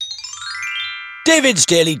David's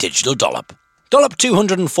Daily Digital Dollop. Dollop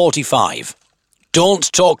 245.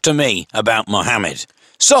 Don't talk to me about Mohammed.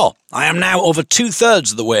 So, I am now over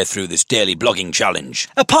 2/3 of the way through this daily blogging challenge.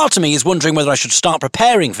 A part of me is wondering whether I should start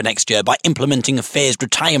preparing for next year by implementing a phased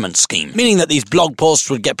retirement scheme, meaning that these blog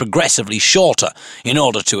posts would get progressively shorter in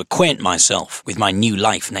order to acquaint myself with my new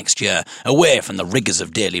life next year, away from the rigours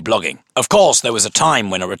of daily blogging. Of course, there was a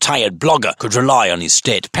time when a retired blogger could rely on his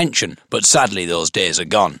state pension, but sadly those days are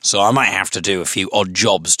gone, so I might have to do a few odd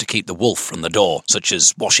jobs to keep the wolf from the door, such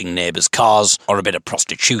as washing neighbours' cars or a bit of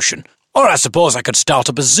prostitution. Or I suppose I could start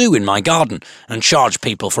up a zoo in my garden and charge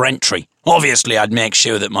people for entry. Obviously, I'd make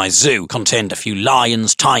sure that my zoo contained a few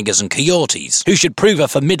lions, tigers and coyotes, who should prove a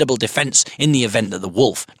formidable defence in the event that the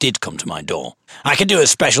wolf did come to my door. I could do a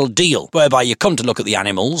special deal, whereby you come to look at the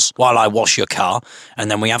animals while I wash your car,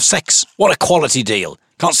 and then we have sex. What a quality deal.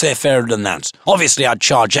 Can't say fairer than that. Obviously, I'd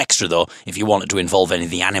charge extra, though, if you wanted to involve any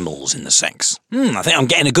of the animals in the sex. I think I'm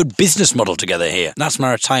getting a good business model together here. That's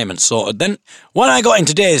my retirement sorted then. When I got in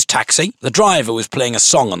today's taxi, the driver was playing a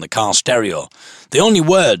song on the car stereo. The only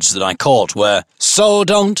words that I caught were, "So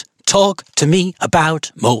don't talk to me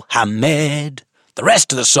about Mohammed." The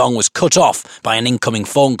rest of the song was cut off by an incoming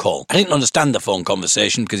phone call. I didn't understand the phone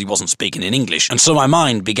conversation because he wasn't speaking in English, and so my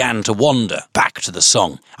mind began to wander back to the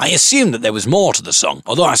song. I assumed that there was more to the song,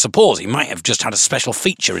 although I suppose he might have just had a special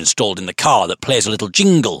feature installed in the car that plays a little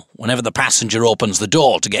jingle whenever the passenger opens the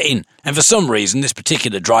door to get in. And for some reason, this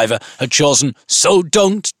particular driver had chosen, "So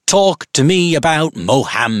don't talk to me about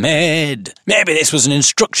Mohammed." Maybe this was an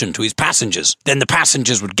instruction to his passengers. Then the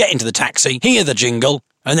passengers would get into the taxi, hear the jingle,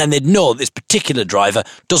 and then they'd know that this particular driver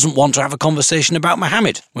doesn't want to have a conversation about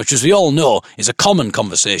Mohammed, which, as we all know, is a common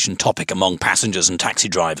conversation topic among passengers and taxi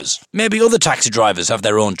drivers. Maybe other taxi drivers have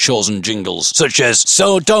their own chosen jingles, such as,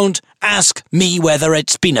 "So don't ask me whether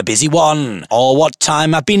it's been a busy one, or what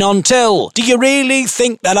time I've been on till. Do you really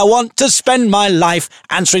think that I want to spend my life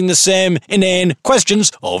answering the same inane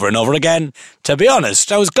questions over and over again?" To be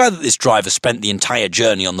honest, I was glad that this driver spent the entire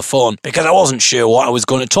journey on the phone, because I wasn't sure what I was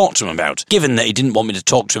going to talk to him about, given that he didn't want me to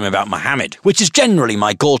talk to him about Mohammed, which is generally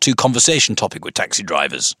my go-to conversation topic with taxi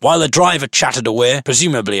drivers. While the driver chatted away,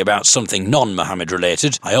 presumably about something non-Mohammed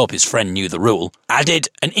related, I hope his friend knew the rule, I did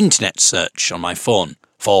an internet search on my phone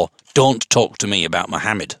for "Don't Talk to Me About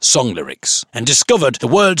Mohammed" song lyrics, and discovered the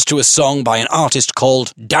words to a song by an artist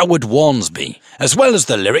called Doward Warnsby. As well as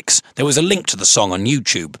the lyrics, there was a link to the song on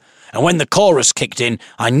YouTube, and when the chorus kicked in,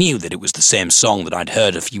 I knew that it was the same song that I'd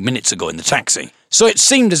heard a few minutes ago in the taxi. So it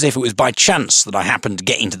seemed as if it was by chance that I happened to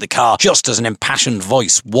get into the car just as an impassioned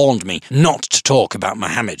voice warned me not to talk about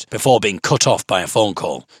Mohammed before being cut off by a phone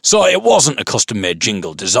call. So it wasn't a custom-made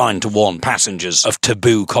jingle designed to warn passengers of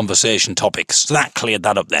taboo conversation topics, so that cleared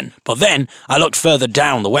that up then. But then I looked further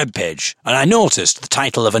down the webpage and I noticed the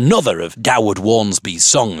title of another of Doward Warnsby's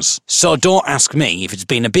songs. So don't ask me if it's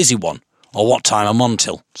been a busy one or what time I'm on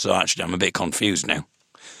till. So actually I'm a bit confused now.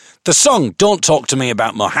 The song "Don't Talk to Me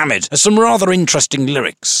About Mohammed" has some rather interesting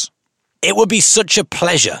lyrics. "It would be such a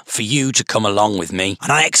pleasure for you to come along with me,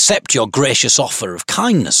 and I accept your gracious offer of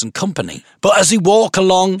kindness and company. But as we walk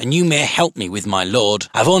along, and you may help me with my load,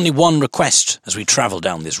 I've only one request as we travel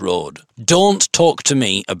down this road. Don't talk to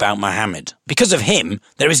me about Mohammed. Because of him,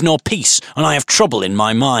 there is no peace, and I have trouble in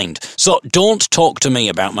my mind. So don't talk to me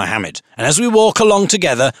about Mohammed, and as we walk along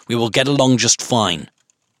together, we will get along just fine."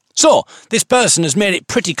 So, this person has made it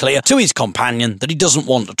pretty clear to his companion that he doesn't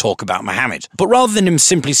want to talk about Mohammed. But rather than him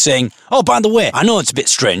simply saying, "Oh, by the way, I know it's a bit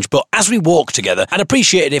strange, but as we walk together, I'd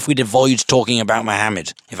appreciate it if we'd avoid talking about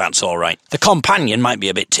Mohammed, if that's all right." The companion might be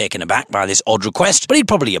a bit taken aback by this odd request, but he'd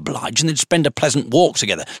probably oblige and they'd spend a pleasant walk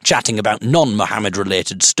together, chatting about non-Mohammed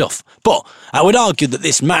related stuff. But I would argue that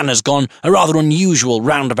this man has gone a rather unusual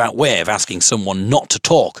roundabout way of asking someone not to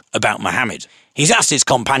talk about Mohammed. He's asked his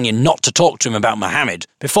companion not to talk to him about Mohammed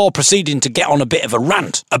before proceeding to get on a bit of a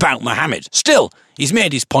rant about Mohammed. Still, he's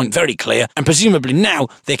made his point very clear, and presumably now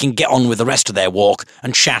they can get on with the rest of their walk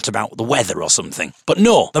and chat about the weather or something. But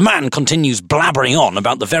no, the man continues blabbering on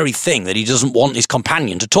about the very thing that he doesn't want his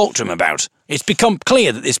companion to talk to him about. It's become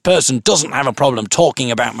clear that this person doesn't have a problem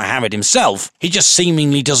talking about Mohammed himself, he just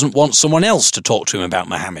seemingly doesn't want someone else to talk to him about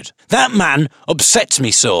Mohammed. That man upsets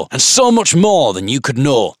me so, and so much more than you could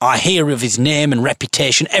know. I hear of his name and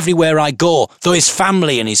reputation everywhere I go. Though his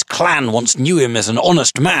family and his clan once knew him as an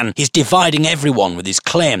honest man, he's dividing everyone with his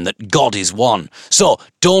claim that God is one. So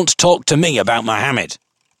don't talk to me about Mohammed.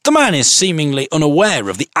 The man is seemingly unaware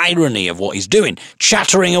of the irony of what he's doing,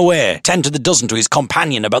 chattering away 10 to the dozen to his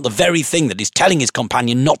companion about the very thing that he's telling his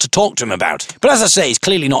companion not to talk to him about. But as I say, he's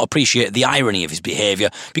clearly not appreciated the irony of his behaviour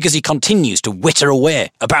because he continues to witter away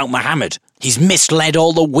about Muhammad. He's misled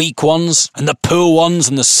all the weak ones, and the poor ones,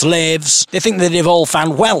 and the slaves. They think that they've all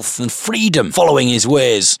found wealth and freedom following his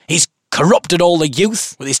ways. He's corrupted all the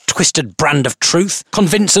youth with his twisted brand of truth,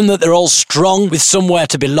 convincing that they're all strong with somewhere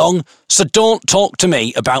to belong. So don't talk to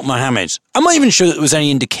me about Muhammad. I'm not even sure that there was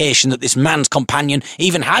any indication that this man's companion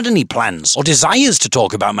even had any plans or desires to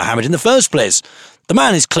talk about Muhammad in the first place. The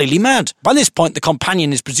man is clearly mad. By this point, the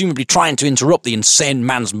companion is presumably trying to interrupt the insane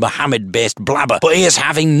man's Muhammad-based blabber, but he is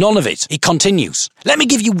having none of it. He continues. Let me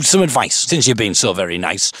give you some advice, since you've been so very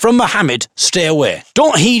nice. From Muhammad, stay away.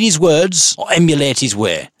 Don't heed his words or emulate his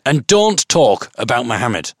way. And don't talk about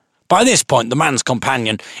Muhammad. By this point, the man's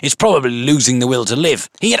companion is probably losing the will to live.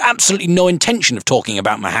 He had absolutely no intention of talking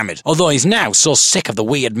about Muhammad, although he's now so sick of the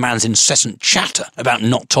weird man's incessant chatter about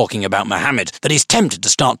not talking about Muhammad that he's tempted to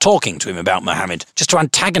start talking to him about Muhammad, just to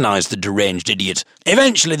antagonise the deranged idiot.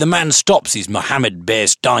 Eventually, the man stops his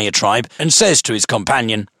Muhammad-based diatribe and says to his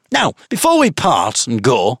companion, "Now, before we part and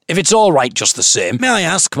go, if it's all right just the same, may I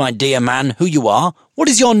ask, my dear man, who you are? What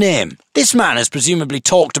is your name?" This man has presumably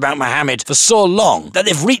talked about Muhammad for so long that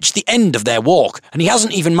they've reached the end of their walk, and he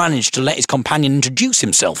hasn't even managed to let his companion introduce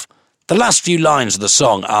himself. The last few lines of the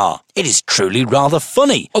song are, "It is truly rather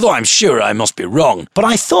funny, although I'm sure I must be wrong, but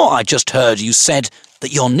I thought I just heard you said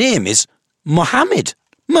that your name is Muhammad."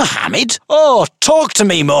 Muhammad? Oh, talk to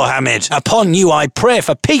me, Mohammed. Upon you I pray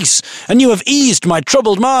for peace, and you have eased my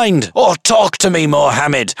troubled mind. Oh, talk to me,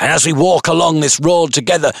 Mohammed, and as we walk along this road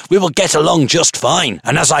together, we will get along just fine.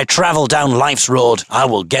 And as I travel down life's road, I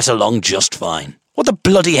will get along just fine. What the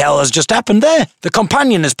bloody hell has just happened there? The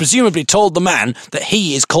companion has presumably told the man that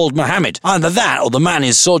he is called Muhammad. Either that or the man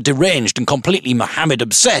is so deranged and completely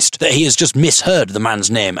Muhammad-obsessed that he has just misheard the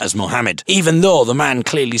man's name as Muhammad, even though the man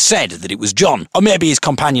clearly said that it was John. Or maybe his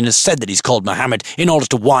companion has said that he's called Muhammad in order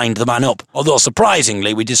to wind the man up. Although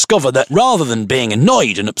surprisingly, we discover that rather than being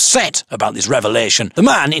annoyed and upset about this revelation, the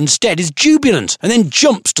man instead is jubilant and then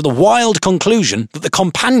jumps to the wild conclusion that the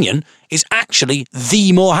companion is actually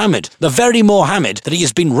the Mohammed, the very Mohammed that he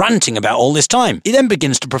has been ranting about all this time. He then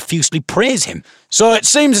begins to profusely praise him. So it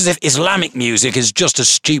seems as if Islamic music is just as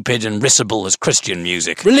stupid and risible as Christian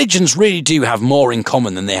music. Religions really do have more in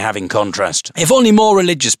common than they have in contrast. If only more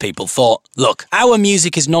religious people thought, look, our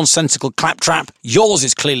music is nonsensical claptrap, yours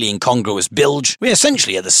is clearly incongruous bilge, we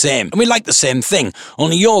essentially are the same, and we like the same thing,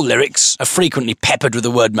 only your lyrics are frequently peppered with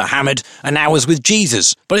the word Muhammad, and ours with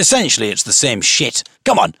Jesus. But essentially it's the same shit.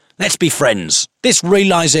 Come on, let's be friends. This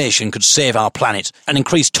realisation could save our planet and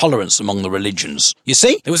increase tolerance among the religions. You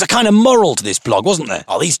see, there was a kind of moral to this blog, wasn't there?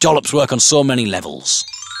 Oh, these dollops work on so many levels.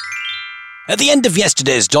 At the end of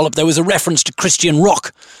yesterday's dollop, there was a reference to Christian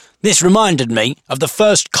rock. This reminded me of the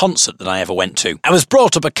first concert that I ever went to. I was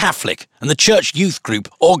brought up a Catholic, and the church youth group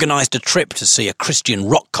organised a trip to see a Christian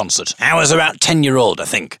rock concert. I was about 10-year-old, I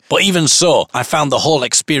think. But even so, I found the whole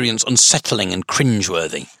experience unsettling and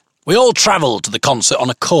cringeworthy. We all travelled to the concert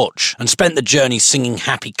on a coach and spent the journey singing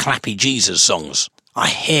happy clappy Jesus songs. I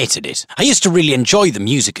hated it. I used to really enjoy the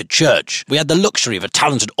music at church. We had the luxury of a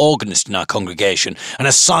talented organist in our congregation and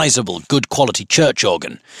a sizable, good quality church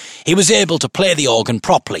organ. He was able to play the organ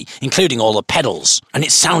properly, including all the pedals, and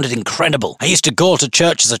it sounded incredible. I used to go to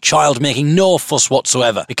church as a child making no fuss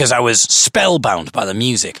whatsoever because I was spellbound by the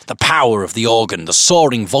music, the power of the organ, the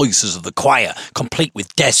soaring voices of the choir, complete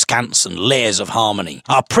with descants and layers of harmony.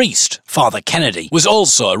 Our priest, Father Kennedy, was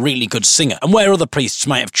also a really good singer, and where other priests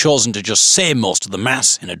might have chosen to just say most of the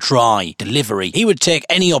Mass in a dry delivery, he would take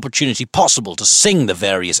any opportunity possible to sing the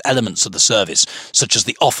various elements of the service, such as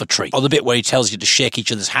the offertory, or the bit where he tells you to shake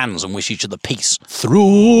each other's hands and wish each other peace.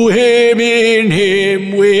 Through him, in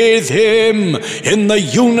him, with him, in the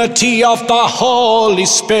unity of the Holy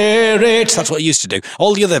Spirit. That's what he used to do.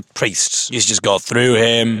 All the other priests used to just go through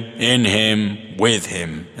him, in him, with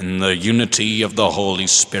him, in the unity of the Holy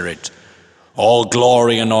Spirit. All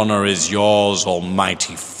glory and honour is yours,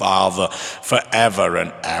 Almighty Father, forever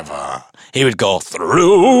and ever. He would go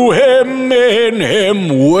through him, in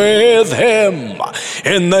him, with him,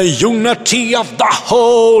 in the unity of the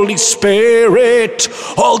Holy Spirit.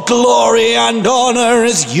 All glory and honour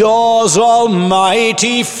is yours,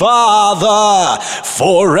 Almighty Father,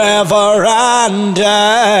 forever and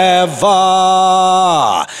ever.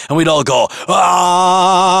 And we'd all go,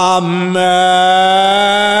 Amen.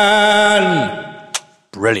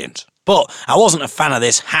 Brilliant. But I wasn't a fan of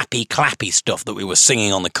this happy clappy stuff that we were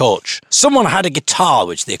singing on the coach. Someone had a guitar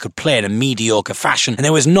which they could play in a mediocre fashion, and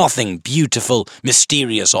there was nothing beautiful,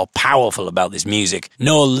 mysterious or powerful about this music.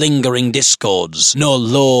 No lingering discords, no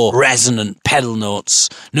low resonant pedal notes,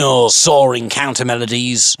 no soaring counter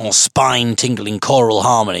melodies or spine-tingling choral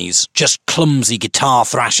harmonies. Just clumsy guitar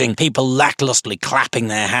thrashing, people lacklustly clapping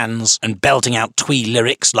their hands and belting out twee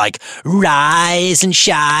lyrics like "Rise and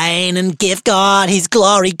shine and give God his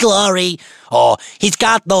glory, glory," or "He's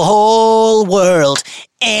got the whole world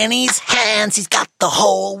in his hands, he's got the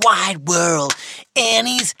whole wide world in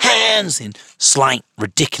his hands," in slight,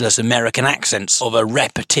 ridiculous American accents over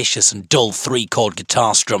repetitious and dull three-chord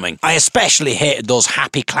guitar strumming. I especially hated those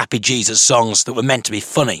happy clappy Jesus songs that were meant to be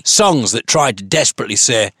funny. Songs that tried to desperately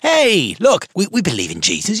say, "Hey, look, we believe in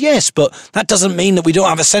Jesus, yes, but that doesn't mean that we don't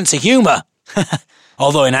have a sense of humour."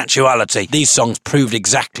 Although in actuality, these songs proved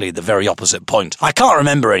exactly the very opposite point. I can't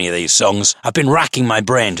remember any of these songs. I've been racking my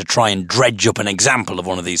brain to try and dredge up an example of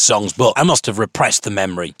one of these songs, but I must have repressed the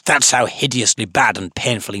memory. That's how hideously bad and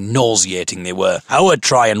painfully nauseating they were. I would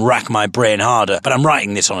try and rack my brain harder, but I'm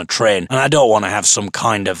writing this on a train, and I don't want to have some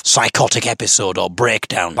kind of psychotic episode or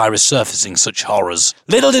breakdown by resurfacing such horrors.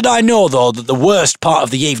 Little did I know, though, that the worst part of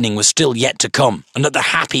the evening was still yet to come, and that the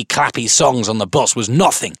happy, clappy songs on the bus was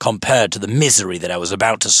nothing compared to the misery that I was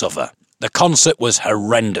about to suffer. The concert was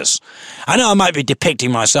horrendous. I know I might be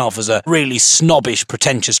depicting myself as a really snobbish,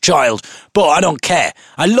 pretentious child, but I don't care.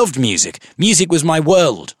 I loved music. Music was my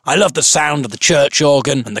world. I loved the sound of the church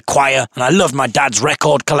organ and the choir, and I loved my dad's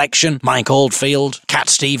record collection, Mike Oldfield, Cat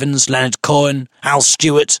Stevens, Leonard Cohen, Al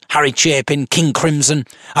Stewart, Harry Chapin, King Crimson.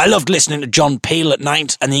 I loved listening to John Peel at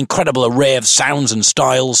night and the incredible array of sounds and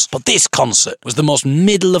styles, but this concert was the most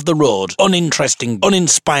middle-of-the-road, uninteresting,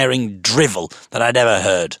 uninspiring drivel that I'd ever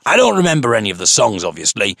heard. I don't remember any of the songs,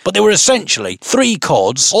 obviously, but they were essentially 3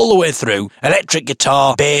 chords all the way through, electric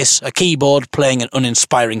guitar, bass, a keyboard playing an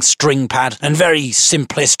uninspiring string pad, and very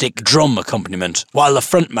simplistic drum accompaniment, while the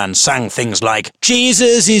frontman sang things like,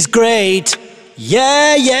 "Jesus is great,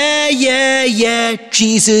 yeah, yeah, yeah, yeah,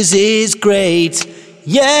 Jesus is great,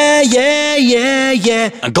 yeah, yeah, yeah, yeah,"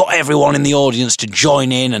 and got everyone in the audience to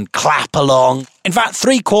join in and clap along. In fact,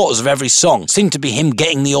 3/4 of every song seemed to be him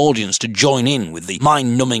getting the audience to join in with the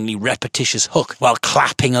mind-numbingly repetitious hook while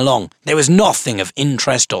clapping along. There was nothing of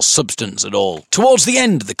interest or substance at all. Towards the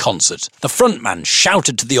end of the concert, the frontman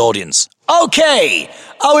shouted to the audience, "Okay,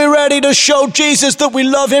 are we ready to show Jesus that we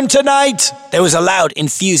love him tonight?" There was a loud,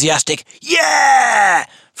 enthusiastic, "Yeah!"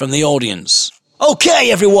 from the audience. "Okay,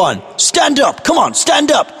 everyone, stand up. Come on,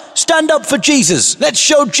 stand up. Stand up for Jesus. Let's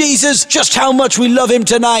show Jesus just how much we love him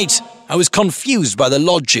tonight." I was confused by the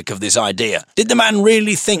logic of this idea. Did the man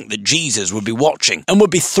really think that Jesus would be watching and would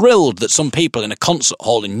be thrilled that some people in a concert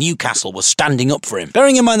hall in Newcastle were standing up for him?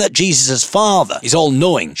 Bearing in mind that Jesus' father is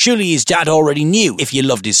all-knowing, surely his dad already knew if he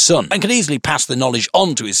loved his son and could easily pass the knowledge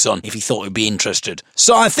on to his son if he thought he'd be interested.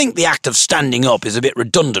 So I think the act of standing up is a bit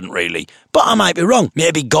redundant, really. But I might be wrong.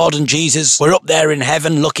 Maybe God and Jesus were up there in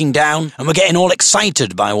heaven looking down and were getting all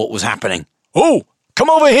excited by what was happening. "Oh, come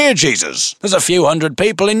over here, Jesus. There's a few hundred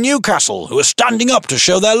people in Newcastle who are standing up to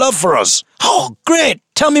show their love for us." "Oh, great.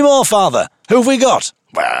 Tell me more, Father. Who have we got?"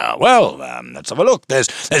 Well, let's have a look. There's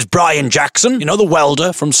Brian Jackson, you know, the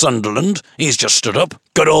welder from Sunderland. He's just stood up.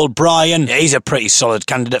 Good old Brian. Yeah, he's a pretty solid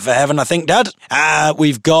candidate for heaven, I think, Dad.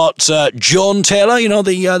 We've got Joan Taylor, you know,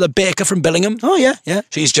 the baker from Billingham. Oh, yeah.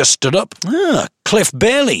 She's just stood up. Cliff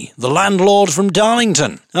Bailey, the landlord from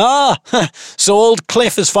Darlington. So old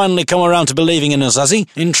Cliff has finally come around to believing in us, has he?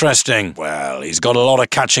 Interesting. Well, he's got a lot of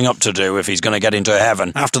catching up to do if he's going to get into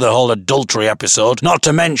heaven after the whole adultery episode. Not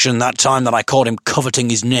to mention that time that I caught him coveting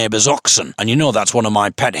his neighbour's oxen. And you know that's one of my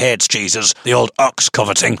pet hates, Jesus, the old ox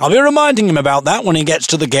coveting. I'll be reminding him about that when he gets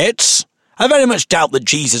to the gates. I very much doubt that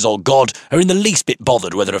Jesus or God are in the least bit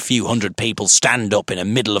bothered whether a few hundred people stand up in a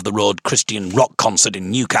middle-of-the-road Christian rock concert in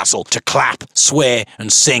Newcastle to clap, swear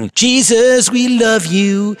and sing, "Jesus, we love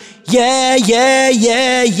you. Yeah, yeah,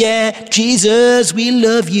 yeah, yeah. Jesus, we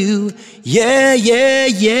love you. Yeah, yeah,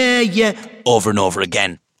 yeah, yeah," over and over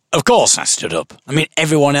again. Of course I stood up. I mean,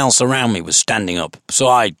 everyone else around me was standing up, so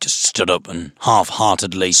I just stood up and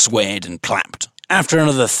half-heartedly swayed and clapped. After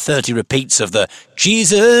another 30 repeats of the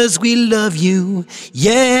 "Jesus, we love you,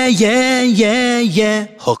 yeah, yeah, yeah, yeah"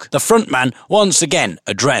 hook, the frontman once again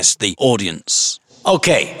addressed the audience.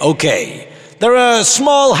 Okay. There are a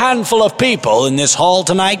small handful of people in this hall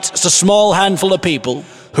tonight. It's a small handful of people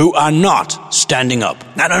who are not standing up.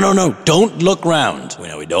 No, don't look round.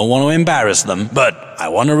 We don't want to embarrass them, but I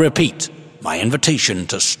want to repeat my invitation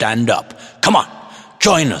to stand up. Come on.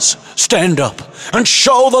 join us. Stand up and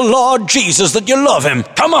show the Lord Jesus that you love him.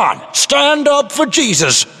 Come on, stand up for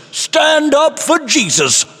Jesus. Stand up for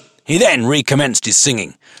Jesus. He then recommenced his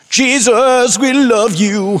singing. Jesus, we love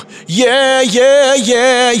you. Yeah, yeah,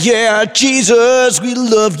 yeah, yeah. Jesus, we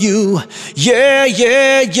love you. Yeah,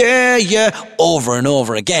 yeah, yeah, yeah. Over and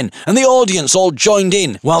over again. And the audience all joined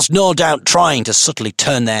in, whilst no doubt trying to subtly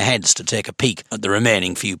turn their heads to take a peek at the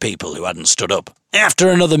remaining few people who hadn't stood up. After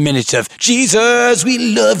another minute of, Jesus, we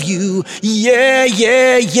love you. Yeah,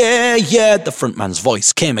 yeah, yeah, yeah. The frontman's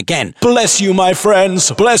voice came again. Bless you, my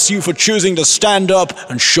friends. Bless you for choosing to stand up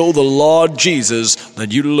and show the Lord Jesus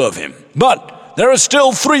that you love him. But there are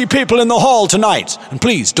still 3 people in the hall tonight, and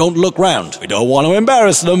please don't look round. We don't want to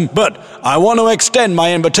embarrass them, but I want to extend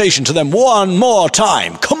my invitation to them one more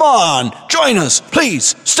time. Come on, join us.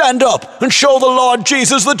 Please stand up and show the Lord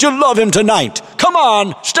Jesus that you love him tonight. Come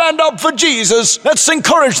on, stand up for Jesus. Let's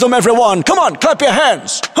encourage them, everyone. Come on, clap your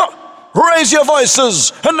hands. Huh. Raise your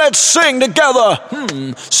voices and let's sing together.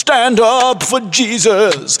 Stand up for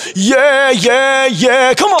Jesus. Yeah, yeah,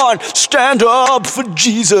 yeah. Come on, stand up for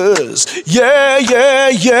Jesus. Yeah, yeah,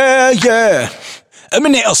 yeah, yeah. A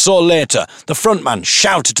minute or so later, the frontman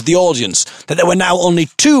shouted to the audience that there were now only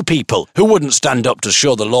 2 people who wouldn't stand up to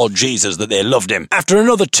show the Lord Jesus that they loved him. After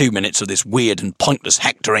another 2 minutes of this weird and pointless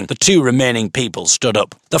hectoring, the 2 remaining people stood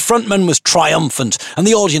up. The frontman was triumphant, and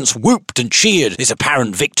the audience whooped and cheered his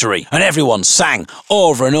apparent victory, and everyone sang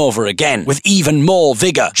over and over again with even more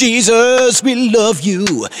vigour. Jesus, we love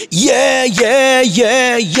you. Yeah, yeah,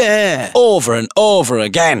 yeah, yeah. Over and over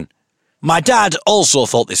again. My dad also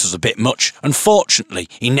thought this was a bit much, and fortunately,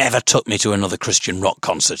 he never took me to another Christian rock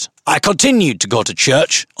concert. I continued to go to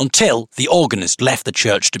church until the organist left the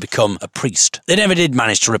church to become a priest. They never did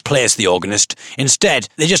manage to replace the organist. Instead,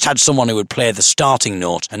 they just had someone who would play the starting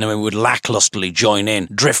note, and then we would lacklustily join in,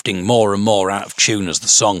 drifting more and more out of tune as the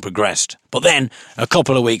song progressed. But then, a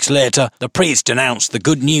couple of weeks later, the priest announced the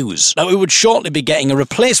good news that we would shortly be getting a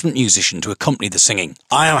replacement musician to accompany the singing.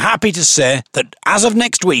 I am happy to say that as of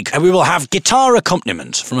next week, we will have guitar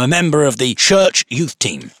accompaniment from a member of the church youth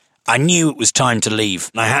team. I knew it was time to leave,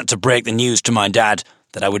 and I had to break the news to my dad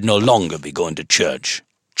that I would no longer be going to church.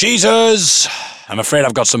 Jesus, I'm afraid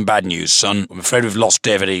I've got some bad news, son. I'm afraid we've lost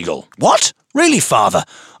David Eagle. What? Really, Father?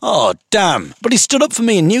 Oh, damn. But he stood up for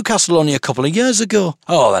me in Newcastle only a couple of years ago.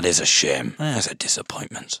 Oh, that is a shame. That's a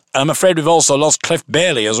disappointment. I'm afraid we've also lost Cliff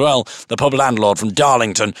Bailey as well, the pub landlord from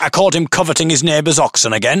Darlington. I caught him coveting his neighbour's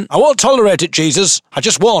oxen again. I won't tolerate it, Jesus. I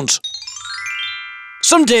just won't.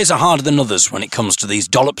 Some days are harder than others when it comes to these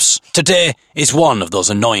dollops. Today is one of those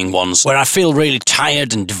annoying ones where I feel really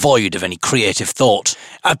tired and devoid of any creative thought.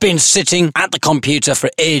 I've been sitting at the computer for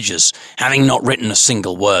ages, having not written a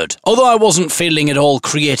single word. Although I wasn't feeling at all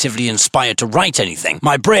creatively inspired to write anything,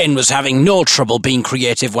 my brain was having no trouble being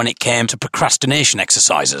creative when it came to procrastination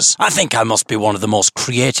exercises. I think I must be one of the most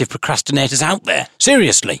creative procrastinators out there.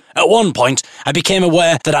 Seriously, at one point, I became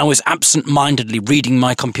aware that I was absent-mindedly reading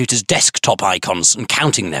my computer's desktop icons and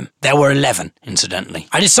counting them. There were 11, incidentally.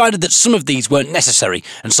 I decided that some of these weren't necessary,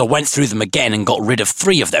 and so went through them again and got rid of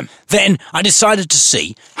 3 of them. Then I decided to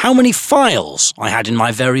see how many files I had in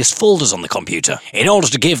my various folders on the computer. In order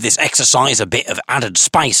to give this exercise a bit of added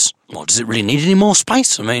spice, well, does it really need any more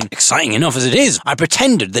spice? I mean, exciting enough as it is. I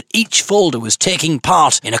pretended that each folder was taking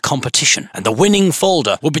part in a competition, and the winning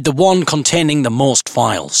folder would be the one containing the most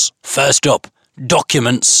files. First up,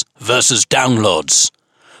 documents versus downloads.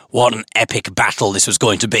 What an epic battle this was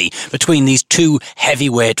going to be between these 2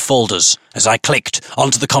 heavyweight folders. As I clicked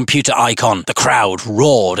onto the computer icon, the crowd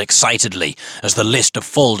roared excitedly as the list of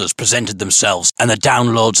folders presented themselves and the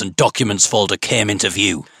downloads and documents folder came into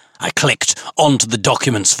view. I clicked onto the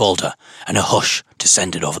documents folder and a hush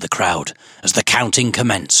descended over the crowd as the counting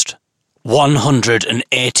commenced.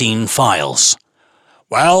 118 files.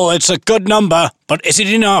 Well, it's a good number, but is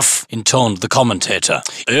it enough? Intoned the commentator.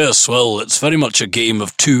 Yes, well, it's very much a game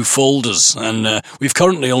of 2 folders, and we've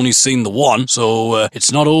currently only seen the one, so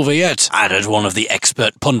it's not over yet, added one of the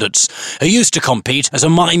expert pundits, who used to compete as a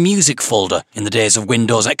My Music folder in the days of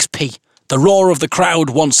Windows XP. The roar of the crowd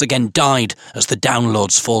once again died as the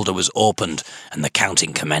downloads folder was opened and the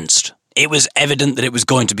counting commenced. It was evident that it was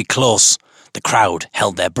going to be close. The crowd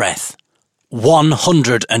held their breath.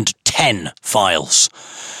 110 files.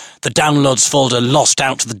 The downloads folder lost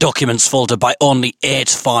out to the documents folder by only 8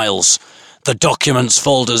 files. The documents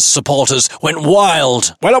folder's supporters went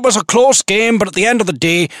wild. Well, it was a close game, but at the end of the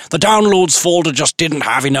day, the downloads folder just didn't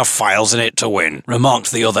have enough files in it to win,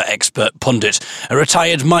 remarked the other expert pundit, a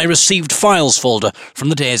retired My Received Files folder from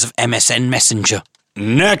the days of MSN Messenger.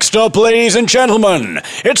 Next up, ladies and gentlemen,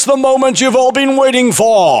 it's the moment you've all been waiting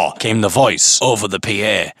for, came the voice over the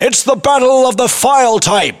PA. It's the battle of the file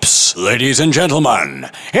types. Ladies and gentlemen,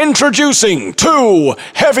 introducing two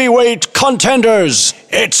heavyweight contenders.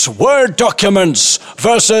 It's Word documents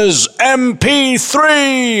versus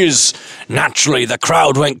MP3s. Naturally, the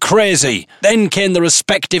crowd went crazy. Then came the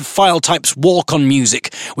respective file types' walk-on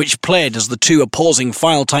music, which played as the two opposing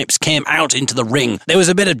file types came out into the ring. There was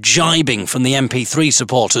a bit of jibing from the MP3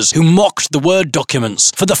 supporters, who mocked the Word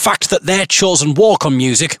documents for the fact that their chosen walk-on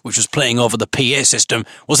music, which was playing over the PA system,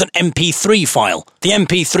 was an MP3 file. The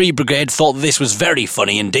MP3 brigade thought this was very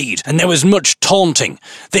funny indeed, and there was much taunting.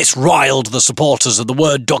 This riled the supporters of the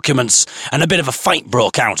Word documents, and a bit of a fight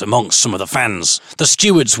broke out amongst some of the fans. The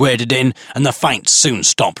stewards waded in, and the fight soon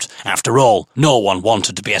stopped. After all, no one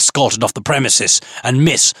wanted to be escorted off the premises and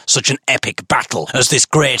miss such an epic battle as this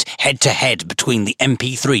great head-to-head between the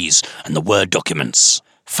MP3s and the Word documents.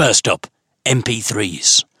 First up,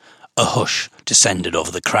 MP3s. A hush descended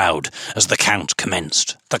over the crowd as the count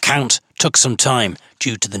commenced. The count took some time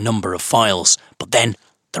due to the number of files, but then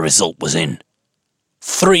the result was in.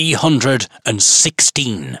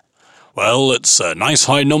 316. Well, it's a nice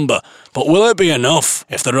high number, but will it be enough?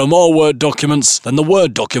 If there are more Word documents, then the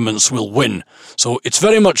Word documents will win. So it's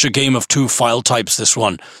very much a game of two file types, this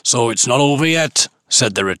one, so it's not over yet,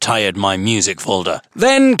 said the retired My Music folder.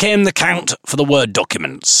 Then came the count for the Word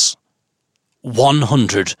documents.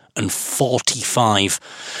 145.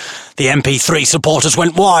 The MP3 supporters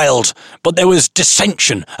went wild, but there was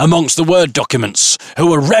dissension amongst the Word documents, who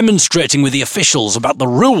were remonstrating with the officials about the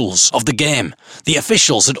rules of the game. The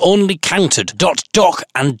officials had only counted .doc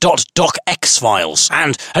and .docx files,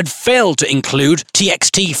 and had failed to include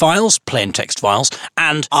TXT files, plain text files,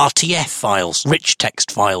 and RTF files, rich text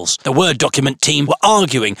files. The Word document team were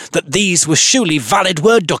arguing that these were surely valid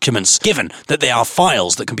Word documents, given that they are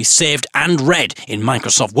files that can be saved and read in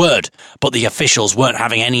Microsoft Word. But the officials weren't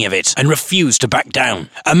having any of it, and refused to back down.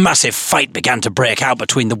 A massive fight began to break out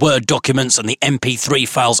between the Word documents and the MP3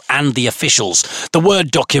 files and the officials. The Word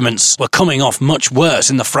documents were coming off much worse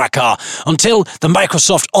in the fracas, until the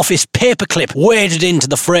Microsoft Office paperclip waded into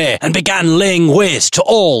the fray and began laying waste to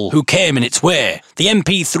all who came in its way. The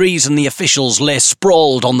MP3s and the officials lay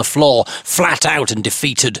sprawled on the floor, flat out and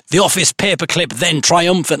defeated. The Office paperclip then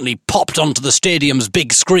triumphantly popped onto the stadium's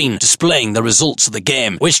big screen, displaying the results of the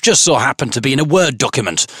game, which just so happened to be in a Word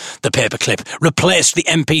document. The paperclip replaced the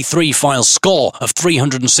MP3 file's score of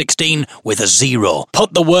 316 with a 0,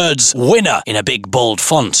 put the words winner in a big bold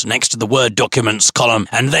font next to the Word documents column,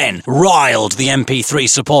 and then riled the MP3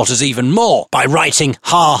 supporters even more by writing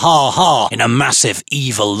ha ha ha in a massive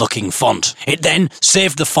evil looking font. It then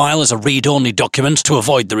saved the file as a read-only document to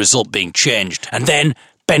avoid the result being changed, and then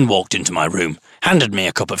Ben walked into my room, handed me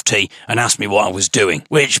a cup of tea and asked me what I was doing,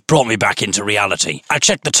 which brought me back into reality. I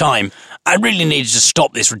checked the time. I really needed to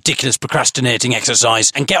stop this ridiculous procrastinating exercise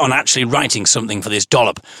and get on actually writing something for this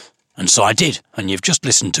dollop. And so I did, and you've just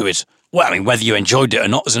listened to it. Well, I mean, whether you enjoyed it or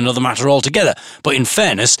not is another matter altogether. But in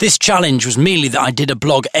fairness, this challenge was merely that I did a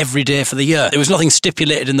blog every day for the year. There was nothing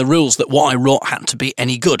stipulated in the rules that what I wrote had to be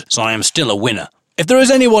any good, so I am still a winner. If there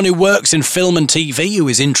is anyone who works in film and TV who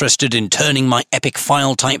is interested in turning my epic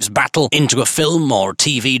file types battle into a film or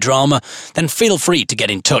TV drama, then feel free to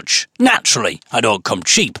get in touch. Naturally, I don't come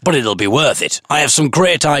cheap, but it'll be worth it. I have some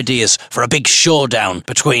great ideas for a big showdown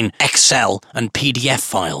between Excel and PDF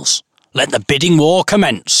files. Let the bidding war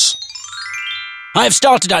commence. I have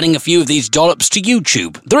started adding a few of these dollops to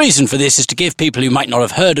YouTube. The reason for this is to give people who might not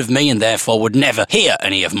have heard of me and therefore would never hear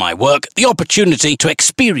any of my work the opportunity to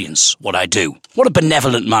experience what I do. What a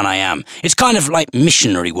benevolent man I am. It's kind of like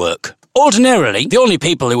missionary work. Ordinarily, the only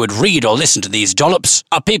people who would read or listen to these dollops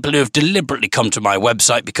are people who have deliberately come to my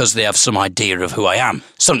website because they have some idea of who I am.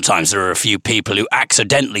 Sometimes there are a few people who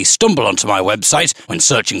accidentally stumble onto my website when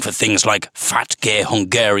searching for things like fat gay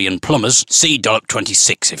Hungarian plumbers. See Dollop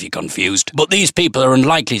 26 if you're confused. But these people are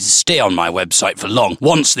unlikely to stay on my website for long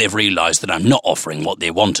once they've realised that I'm not offering what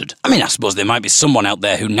they wanted. I mean, I suppose there might be someone out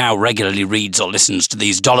there who now regularly reads or listens to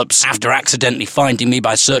these dollops after accidentally finding me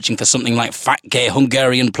by searching for something like fat gay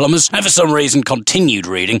Hungarian plumbers, and for some reason continued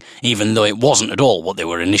reading, even though it wasn't at all what they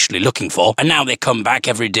were initially looking for, and now they come back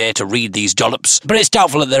every day to read these dollops. But it's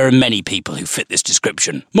doubtful that there are many people who fit this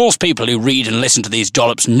description. Most people who read and listen to these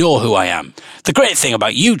dollops know who I am. The great thing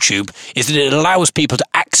about YouTube is that it allows people to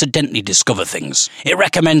accidentally discover things. It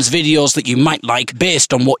recommends videos that you might like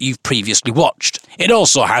based on what you've previously watched. It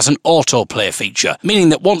also has an autoplay feature, meaning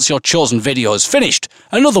that once your chosen video is finished,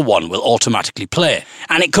 another one will automatically play.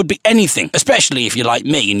 And it could be anything, especially if you're like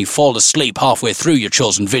me and you fall fall asleep halfway through your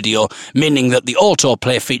chosen video, meaning that the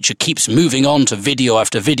autoplay feature keeps moving on to video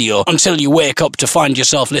after video until you wake up to find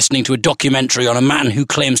yourself listening to a documentary on a man who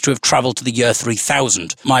claims to have travelled to the year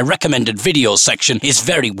 3000. My recommended videos section is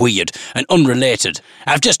very weird and unrelated.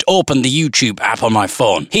 I've just opened the YouTube app on my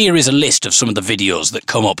phone. Here is a list of some of the videos that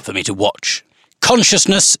come up for me to watch.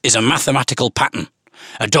 Consciousness is a mathematical pattern.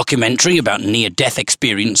 A documentary about near-death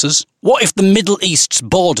experiences. What if the Middle East's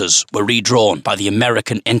borders were redrawn by the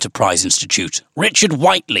American Enterprise Institute? Richard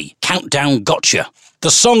Whiteley, Countdown Gotcha.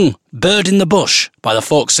 The song Bird in the Bush by the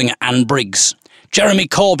folk singer Anne Briggs. Jeremy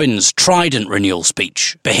Corbyn's Trident renewal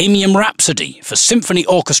speech. Bohemian Rhapsody for symphony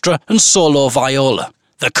orchestra and solo viola.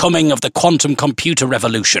 The coming of the quantum computer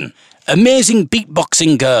revolution. Amazing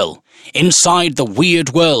beatboxing girl. Inside the weird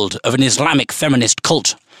world of an Islamic feminist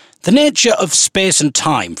cult. The nature of space and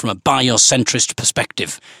time from a biocentrist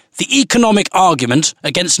perspective. The economic argument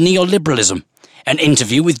against neoliberalism. An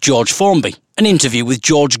interview with George Formby. An interview with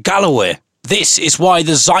George Galloway. This is why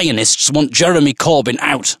the Zionists want Jeremy Corbyn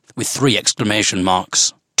out, with 3 exclamation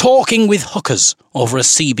marks. Talking with hookers over a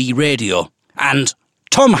CB radio. And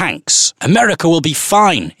Tom Hanks, America will be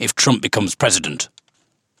fine if Trump becomes president.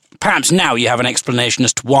 Perhaps now you have an explanation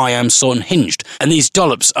as to why I'm so unhinged, and these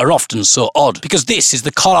dollops are often so odd, because this is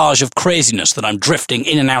the collage of craziness that I'm drifting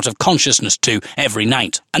in and out of consciousness to every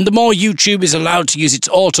night. And the more YouTube is allowed to use its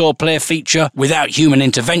autoplay feature without human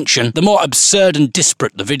intervention, the more absurd and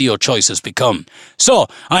disparate the video choices become. So,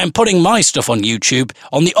 I am putting my stuff on YouTube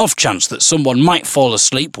on the off chance that someone might fall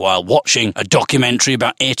asleep while watching a documentary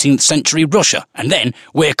about 18th century Russia, and then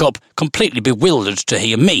wake up completely bewildered to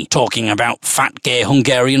hear me talking about fat gay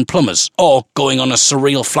Hungarian plumbers, or going on a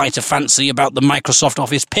surreal flight of fancy about the Microsoft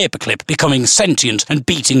Office paperclip becoming sentient and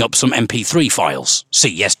beating up some MP3 files. See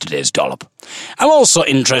yesterday's dollop. I'm also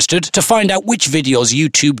interested to find out which videos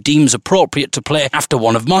YouTube deems appropriate to play after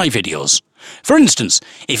one of my videos. For instance,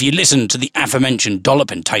 if you listen to the aforementioned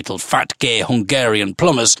dollop entitled Fat Gay Hungarian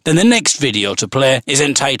Plumbers, then the next video to play is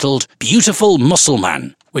entitled Beautiful Muscle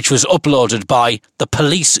Man, which was uploaded by the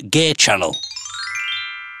Police Gay Channel.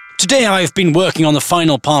 Today I've been working on the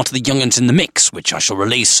final part of the Young'uns in the Mix, which I shall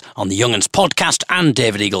release on the Young'uns podcast and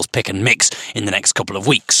David Eagle's Pick and Mix in the next couple of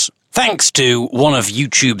weeks. Thanks to one of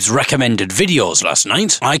YouTube's recommended videos last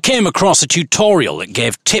night, I came across a tutorial that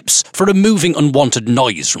gave tips for removing unwanted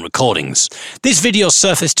noise from recordings. This video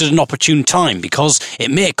surfaced at an opportune time because it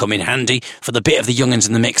may come in handy for the bit of the Young'uns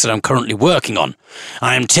in the Mix that I'm currently working on.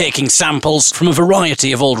 I am taking samples from a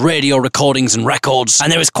variety of old radio recordings and records, and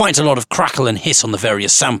there is quite a lot of crackle and hiss on the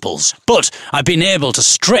various samples. But I've been able to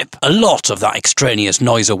strip a lot of that extraneous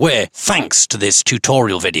noise away thanks to this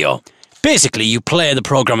tutorial video. Basically, you play the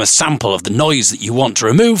program a sample of the noise that you want to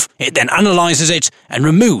remove, it then analyses it and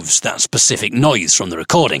removes that specific noise from the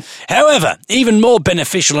recording. However, even more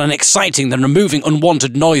beneficial and exciting than removing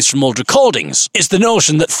unwanted noise from old recordings is the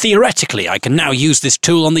notion that theoretically I can now use this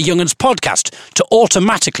tool on the Young'uns podcast to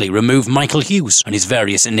automatically remove Michael Hughes and his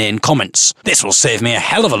various inane comments. This will save me a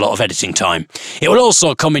hell of a lot of editing time. It will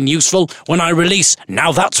also come in useful when I release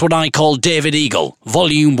Now That's What I Call David Eagle,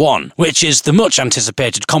 Volume 1, which is the much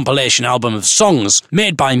anticipated compilation album of songs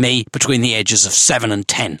made by me between the ages of 7 and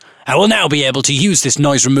 10. I will now be able to use this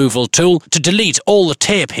noise removal tool to delete all the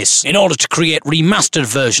tape hiss in order to create remastered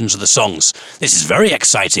versions of the songs. This is very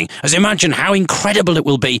exciting, as imagine how incredible it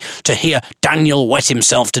will be to hear Daniel wet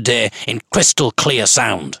himself today in crystal clear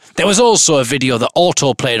sound. There was also a video that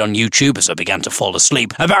auto-played on YouTube as I began to fall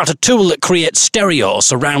asleep about a tool that creates stereo or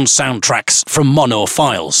surround soundtracks from mono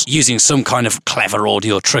files using some kind of clever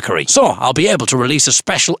audio trickery. So I'll be able to release a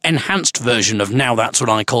special enhanced version of Now That's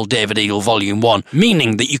What I Call David Eagle Volume 1,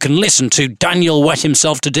 meaning that you can listen to Daniel wet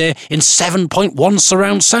himself today in 7.1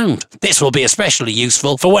 surround sound. This will be especially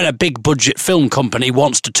useful for when a big budget film company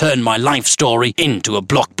wants to turn my life story into a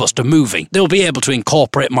blockbuster movie. They'll be able to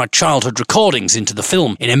incorporate my childhood recordings into the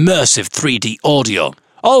film in immersive 3D audio.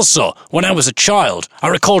 Also, when I was a child, I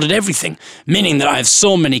recorded everything, meaning that I have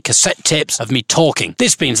so many cassette tapes of me talking.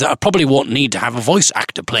 This means that I probably won't need to have a voice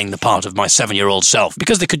actor playing the part of my 7-year-old self,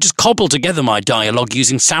 because they could just cobble together my dialogue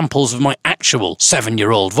using samples of my actual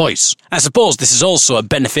 7-year-old voice. I suppose this is also a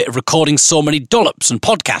benefit of recording so many dollops and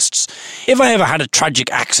podcasts. If I ever had a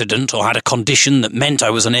tragic accident or had a condition that meant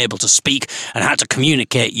I was unable to speak and had to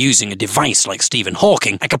communicate using a device like Stephen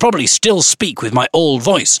Hawking, I could probably still speak with my old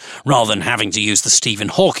voice, rather than having to use the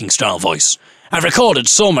Stephen Hawking-style voice. I've recorded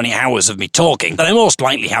so many hours of me talking that I most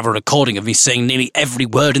likely have a recording of me saying nearly every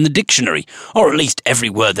word in the dictionary, or at least every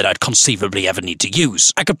word that I'd conceivably ever need to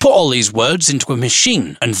use. I could put all these words into a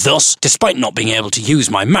machine, and thus, despite not being able to use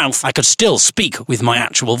my mouth, I could still speak with my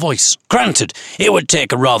actual voice. Granted, it would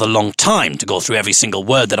take a rather long time to go through every single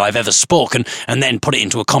word that I've ever spoken and then put it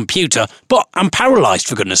into a computer, but I'm paralysed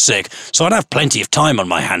for goodness sake, so I'd have plenty of time on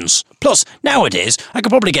my hands. Plus, nowadays, I could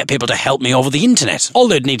probably get people to help me over the internet. All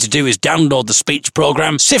they'd need to do is download the speech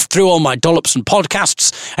program, sift through all my Dollops and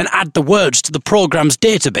podcasts, and add the words to the program's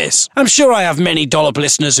database. I'm sure I have many Dollop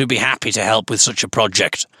listeners who'd be happy to help with such a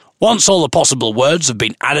project. Once all the possible words have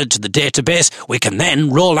been added to the database, we can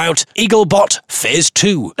then roll out Eaglebot Phase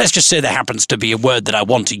 2. Let's just say there happens to be a word that I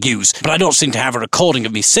want to use, but I don't seem to have a recording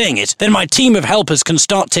of me saying it. Then my team of helpers can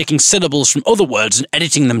start taking syllables from other words and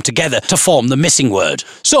editing them together to form the missing word.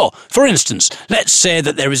 So, for instance, let's say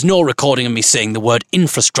that there is no recording of me saying the word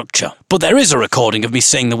infrastructure, but there is a recording of me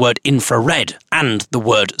saying the word infrared and the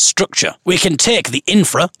word structure. We can take the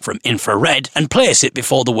infra from infrared and place it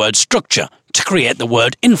before the word structure to create the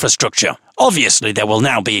word infrastructure. Obviously, there will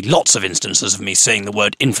now be lots of instances of me saying the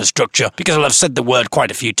word infrastructure because I'll have said the word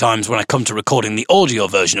quite a few times when I come to recording the audio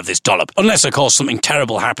version of this Dollop, unless of course something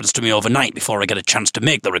terrible happens to me overnight before I get a chance to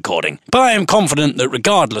make the recording. But I am confident that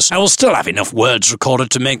regardless, I will still have enough words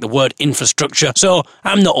recorded to make the word infrastructure, so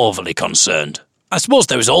I'm not overly concerned. I suppose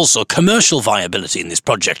there is also commercial viability in this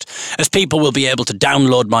project, as people will be able to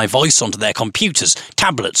download my voice onto their computers,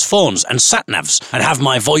 tablets, phones and sat-navs, and have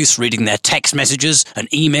my voice reading their text messages and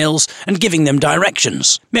emails and giving them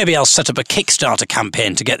directions. Maybe I'll set up a Kickstarter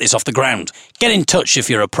campaign to get this off the ground. Get in touch if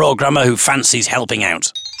you're a programmer who fancies helping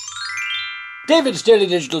out. David's Daily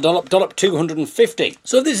Digital Dollop, Dollop 250.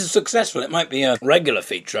 So if this is successful, it might be a regular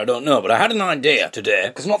feature, I don't know. But I had an idea today,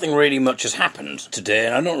 because nothing really much has happened today,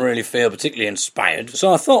 and I don't really feel particularly inspired.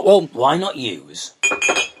 So I thought, well, why not use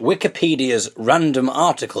Wikipedia's random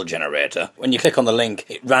article generator? When you click on the link,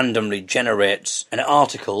 it randomly generates an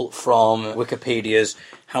article from Wikipedia's...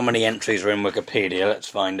 How many entries are in Wikipedia? Let's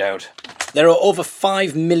find out. There are over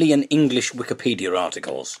 5 million English Wikipedia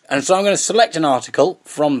articles. And so I'm going to select an article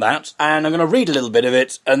from that, and I'm going to read a little bit of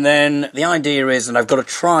it, and then the idea is that I've got to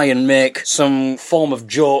try and make some form of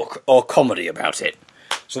joke or comedy about it.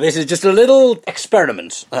 So this is just a little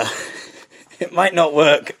experiment. It might not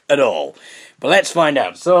work at all. But let's find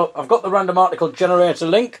out. So, I've got the random article generator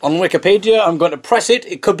link on Wikipedia. I'm going to press it.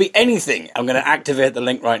 It could be anything. I'm going to activate the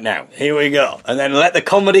link right now. Here we go. And then let the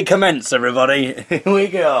comedy commence, everybody. Here we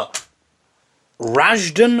go.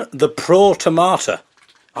 Rajdan the Pro-Tomato.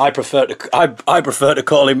 I prefer to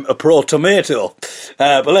call him a pro-tomato.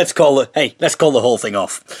 But let's call the whole thing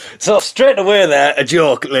off. So, straight away there, a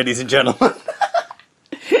joke, ladies and gentlemen.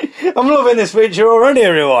 I'm loving this feature already,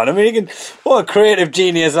 everyone. I mean, what a creative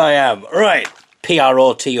genius I am. Right,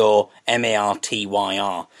 Protomartyr.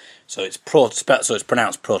 So it's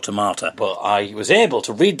pronounced pro-tomato. But I was able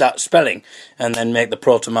to read that spelling and then make the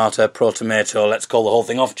pro-tomato, let's call the whole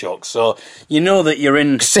thing off joke. So you know that you're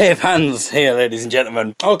in safe hands here, ladies and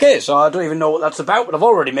gentlemen. Okay, so I don't even know what that's about, but I've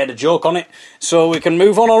already made a joke on it. So we can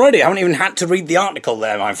move on already. I haven't even had to read the article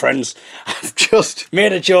there, my friends. I've just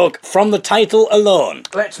made a joke from the title alone.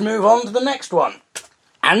 Let's move on to the next one.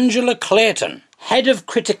 Angela Clayton, Head of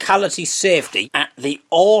Criticality Safety at the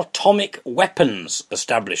Atomic Weapons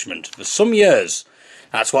Establishment for some years.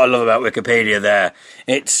 That's what I love about Wikipedia there.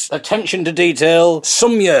 It's attention to detail,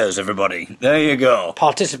 some years, everybody. There you go.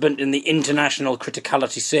 Participant in the International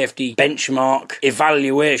Criticality Safety Benchmark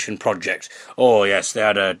Evaluation Project. Oh, yes,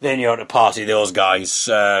 they knew how to party, those guys.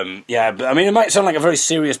 Yeah, but I mean, it might sound like a very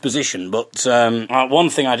serious position, but one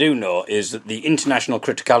thing I do know is that the International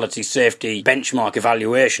Criticality Safety Benchmark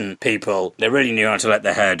Evaluation people, they really knew how to let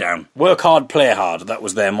their hair down. Work hard, play hard, that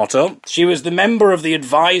was their motto. She was the member of the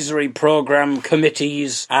Advisory Programme Committees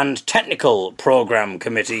and Technical Programme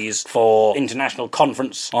Committees for International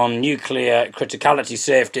Conference on Nuclear Criticality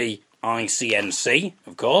Safety, ICNC,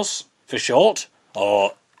 of course, for short,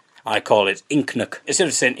 or I call it INCNUC. Instead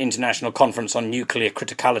of saying International Conference on Nuclear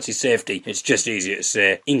Criticality Safety, it's just easier to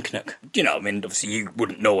say INCNUC. You know, I mean, obviously you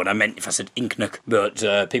wouldn't know what I meant if I said INCNUC,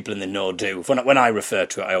 but people in the know do. When I refer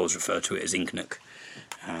to it, I always refer to it as INCNUC.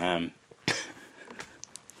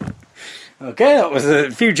 Okay, that was a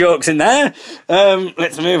few jokes in there.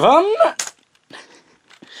 Let's move on.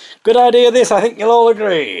 Good idea this, I think you'll all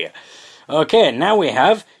agree. Okay, now we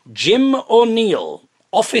have Jim O'Neill,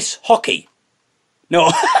 office hockey.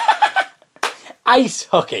 No, ice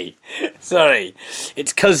hockey. Sorry.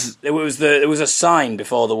 It's because there was a sign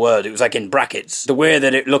before the word. It was like in brackets. The way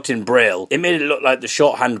that it looked in Braille, it made it look like the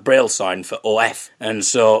shorthand Braille sign for OF. And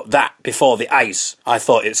so that, before the ice, I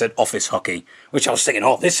thought it said office hockey, which I was thinking,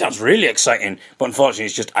 oh, this sounds really exciting. But unfortunately,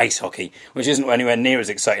 it's just ice hockey, which isn't anywhere near as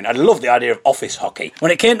exciting. I love the idea of office hockey.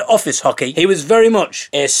 When it came to office hockey, he was very much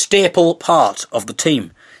a staple part of the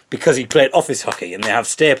team because he played office hockey and they have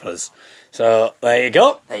staplers. So, there you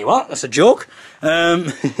go. There you are. That's a joke.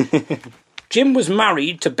 Jim was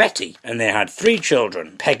married to Betty, and they had 3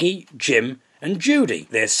 children, Peggy, Jim, and Judy.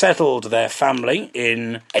 They settled their family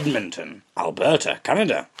in Edmonton, Alberta,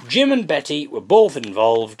 Canada. Jim and Betty were both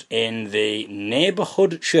involved in the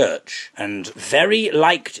neighbourhood church and very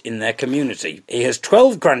liked in their community. He has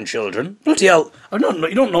 12 grandchildren. Bloody hell, you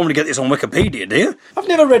don't normally get this on Wikipedia, do you? I've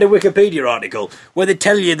never read a Wikipedia article where they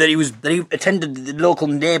tell you that he attended the local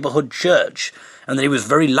neighbourhood church and that he was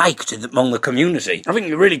very liked among the community. I think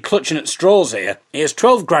you're really clutching at straws here. He has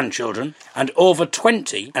 12 grandchildren and over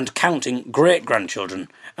 20 and counting great-grandchildren.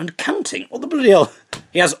 And counting? What the bloody hell?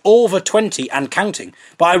 He has over 20 and counting.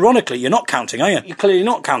 But ironically, you're not counting, are you? You're clearly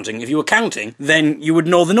not counting. If you were counting, then you would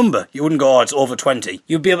know the number. You wouldn't go, oh, it's over 20.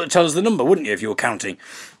 You'd be able to tell us the number, wouldn't you, if you were counting?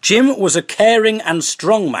 Jim was a caring and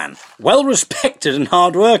strong man, well-respected and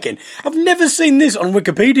hard-working. I've never seen this on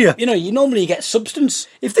Wikipedia. You know, you normally get substance.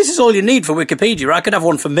 If this is all you need for Wikipedia, I could have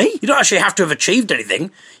one for me. You don't actually have to have achieved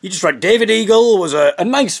anything. You just write, David Eagle was a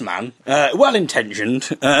nice man,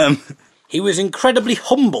 well-intentioned. He was incredibly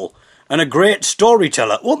humble and a great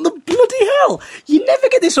storyteller. What the bloody hell? You never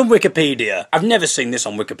get this on Wikipedia. I've never seen this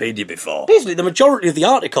on Wikipedia before. Basically, the majority of the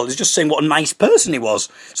article is just saying what a nice person he was.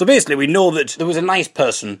 So basically, we know that there was a nice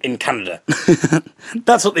person in Canada.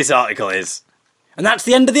 That's what this article is. And that's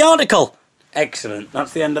the end of the article. Excellent.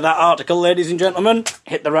 That's the end of that article, ladies and gentlemen.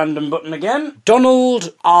 Hit the random button again.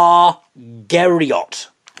 Donald R. Gerriot.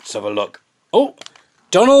 Let's have a look. Oh,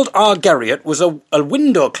 Donald R. Gerriot was a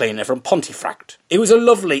window cleaner from Pontefract. He was a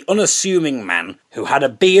lovely, unassuming man who had a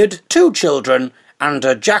beard, 2 children, and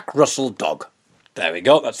a Jack Russell dog. There we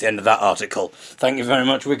go, that's the end of that article. Thank you very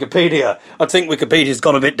much, Wikipedia. I think Wikipedia's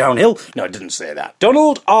gone a bit downhill. No, it didn't say that.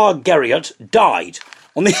 Donald R. Gerriot died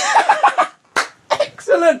on the...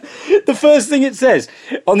 Excellent! The first thing it says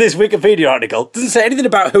on this Wikipedia article doesn't say anything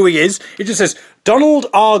about who he is. It just says, Donald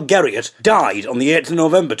R. Gerriot died on the 8th of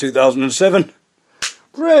November 2007.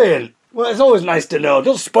 Brilliant. Well, it's always nice to know.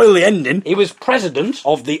 Don't spoil the ending. He was president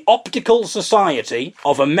of the Optical Society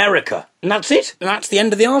of America. And that's it. And that's the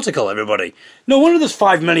end of the article, everybody. No wonder there's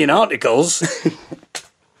 5 million articles.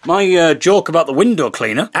 My joke about the window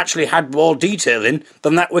cleaner actually had more detail in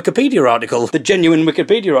than that Wikipedia article, the genuine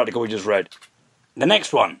Wikipedia article we just read. The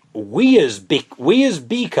next one, Weir's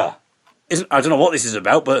Beaker. I don't know what this is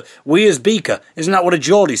about, but Weir's Beaker. Isn't that what a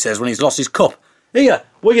Geordie says when he's lost his cup? Here,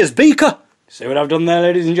 Weir's Beaker. See what I've done there,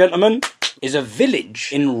 ladies and gentlemen? Is a village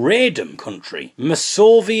in Radom country,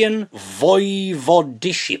 Masovian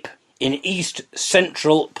Voivodeship, in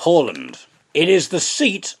east-central Poland. It is the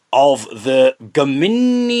seat of the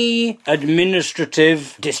Gminy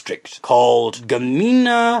administrative district called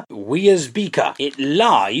Gmina Wierzbica. It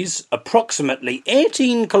lies approximately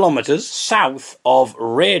 18 kilometres south of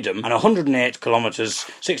Radom and 108 kilometres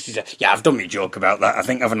 60. Yeah, I've done my joke about that, I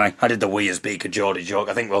think, haven't I? I did the Wierzbica Geordie joke.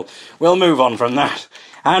 I think we'll move on from that.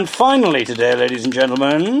 And finally today, ladies and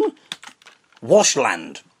gentlemen,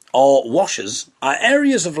 washland, or washes, are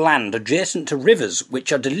areas of land adjacent to rivers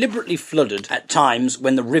which are deliberately flooded at times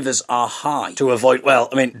when the rivers are high to avoid,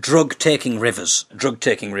 drug-taking rivers.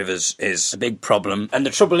 Drug-taking rivers is a big problem. And the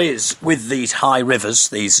trouble is, with these high rivers,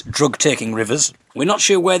 these drug-taking rivers, we're not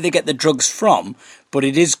sure where they get the drugs from, but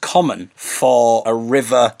it is common for a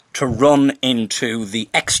river to run into the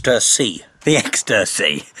Exeter Sea. The Exeter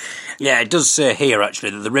Sea. Yeah, it does say here, actually,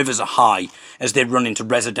 that the rivers are high as they run into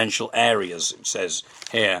residential areas, it says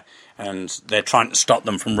here. And they're trying to stop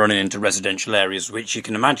them from running into residential areas, which you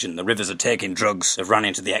can imagine. The rivers are taking drugs, they've run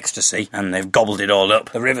into the ecstasy, and they've gobbled it all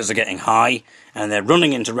up. The rivers are getting high, and they're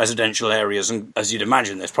running into residential areas, and as you'd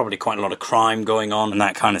imagine, there's probably quite a lot of crime going on and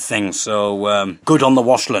that kind of thing. So, good on the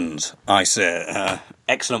washlands, I say.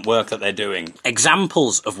 Excellent work that they're doing.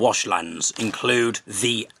 Examples of washlands include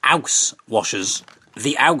the Ouse washers.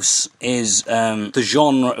 The Ouse is the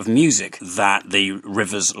genre of music that the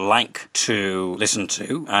rivers like to listen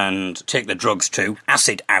to and take the drugs to.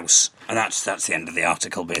 Acid Ouse. And that's the end of the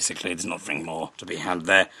article, basically. There's nothing more to be had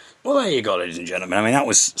there. Well, there you go, ladies and gentlemen. I mean, that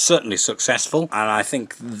was certainly successful, and I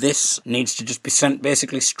think this needs to just be sent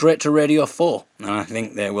basically straight to Radio 4. And I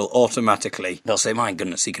think they will automatically, they'll say, my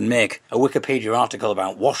goodness, he can make a Wikipedia article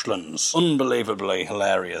about washlands. Unbelievably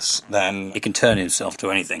hilarious. Then he can turn himself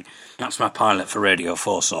to anything. That's my pilot for Radio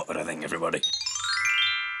 4 sorted, I think, everybody.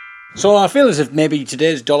 So I feel as if maybe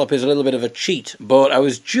today's dollop is a little bit of a cheat, but I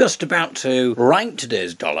was just about to write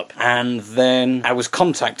today's dollop, and then I was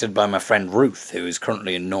contacted by my friend Ruth, who is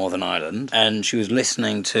currently in Northern Ireland, and she was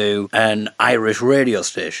listening to an Irish radio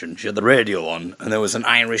station. She had the radio on, and there was an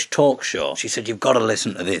Irish talk show. She said, you've got to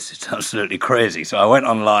listen to this, it's absolutely crazy. So I went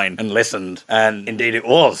online and listened, and indeed it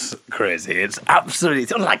was crazy. It's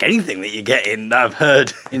unlike anything that you get in, I've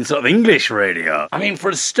heard, in sort of English radio. I mean, for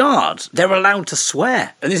a start, they're allowed to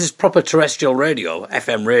swear, and this is proper terrestrial radio,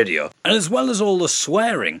 FM radio, and as well as all the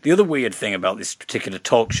swearing, the other weird thing about this particular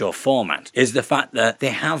talk show format is the fact that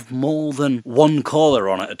they have more than one caller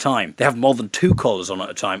on at a time. They have more than two callers on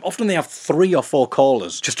at a time. Often they have 3 or 4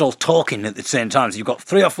 callers just all talking at the same time. So you've got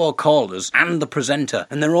 3 or 4 callers and the presenter,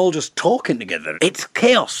 and they're all just talking together. It's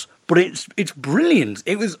chaos, but it's brilliant.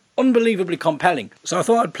 It was unbelievably compelling. So I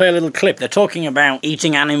thought I'd play a little clip. They're talking about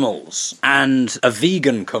eating animals, and a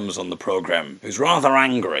vegan comes on the programme who's rather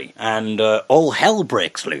angry, and all hell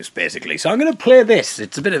breaks loose, basically. So I'm going to play this.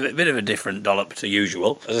 It's a bit of a different dollop to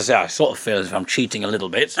usual. As I say, I sort of feel as if I'm cheating a little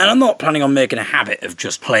bit, and I'm not planning on making a habit of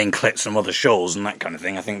just playing clips from other shows and that kind of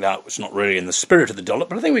thing. I think that was not really in the spirit of the dollop,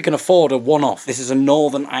 but I think we can afford a one-off. This is a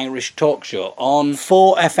Northern Irish talk show on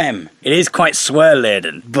 4FM. It is quite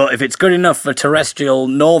swear-laden, but if it's good enough for terrestrial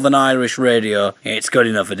Northern Irish radio, it's good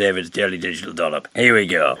enough for David's Daily Digital Dollop. Here we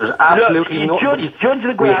go. There's absolutely no... Judge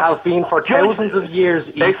the graph. We have been for thousands of years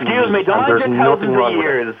eating. Excuse me, don't mind your thousands of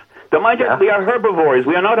years. Don't mind we are herbivores.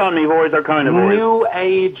 We are not omnivores or carnivores. New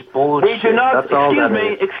age bullshit. We do not...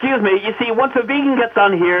 Excuse me. You see, once a vegan gets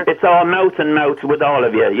on here, it's all mouth and mouth with all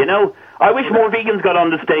of you, you know? I wish more vegans got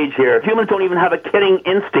on the stage here. Humans don't even have a killing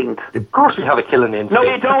instinct. Of course we have a killing instinct. No,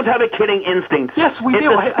 you don't have a killing instinct. Yes, we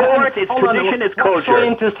do. It's a sport, it's tradition, it's culture. What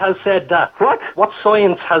scientist has said that? What? What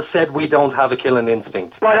science has said we don't have a killing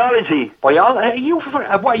instinct? Biology.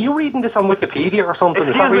 Are you reading this on Wikipedia or something?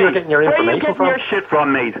 Is that where you're getting your information from? Where are you getting your shit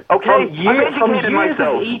from, mate? Okay? From years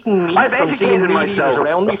of eating meat, from seeing meat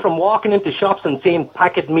around me, from walking into shops and seeing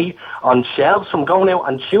packet meat on shelves, from going out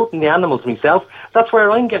and shooting the animals myself. That's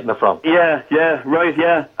where I'm getting it from. Yeah, right,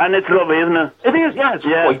 yeah. And it's lovely, isn't it? It is, yeah. It's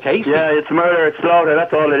quite tasty. Yeah, it's murder, it's slaughter,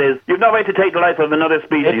 that's all it is. You've no right to take the life of another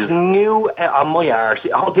species. It's new on my arse.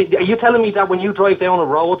 Are you telling me that when you drive down a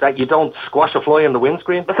road that you don't squash a fly on the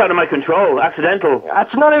windscreen? That's out of my control, accidental.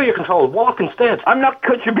 That's not out of your control. Walk instead. I'm not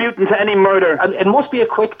contributing to any murder. And it must be a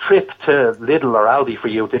quick trip to Lidl or Aldi for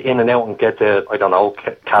you to in and out and get the, I don't know,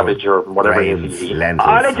 cabbage or whatever it is you eat.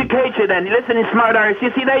 I'll educate you then. Listen, smart arse.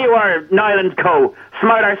 You see, there you are, Niall and Co.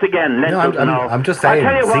 Smart arse again. I'm just saying.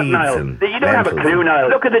 I'll tell you what, Niall. You don't have a clue, Niall.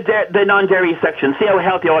 Look at the non-dairy section. See how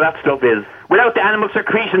healthy all that stuff is. Without the animal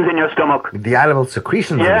secretions in your stomach. The animal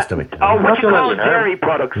secretions in your stomach? Oh, what you call dairy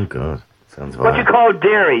products. Oh, God. Sounds what you call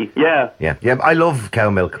dairy, yeah. Yeah, I love cow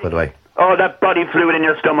milk, by the way. Oh, that body fluid in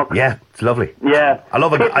your stomach. Yeah, it's lovely. Yeah. I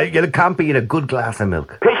love it. You can't beat a good glass of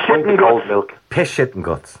milk. Piss, shit and guts. Milk. Piss, shit and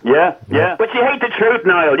guts. Yeah. But you hate the truth,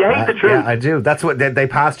 Niall. You hate the truth. Yeah, I do. That's what they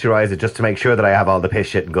pasteurize it just to make sure that I have all the piss,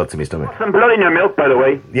 shit and guts in my stomach. Some blood in your milk, by the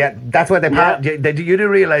way. Yeah, that's why you do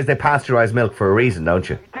realise they pasteurize milk for a reason, don't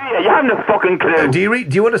you? Do you? You haven't a fucking clue. Do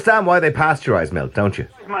you understand why they pasteurize milk, don't you?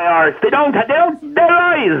 My arse. They're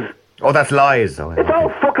lies. Oh, that's lies. Oh, it's all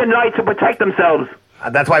fucking lies to protect themselves.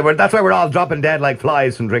 That's why we're all dropping dead like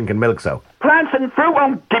flies from drinking milk, so. Plants and fruit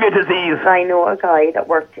won't give you disease. I know a guy that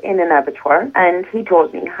worked in an abattoir, and he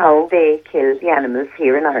told me how they kill the animals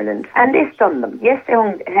here in Ireland. And they stun them. Yes, they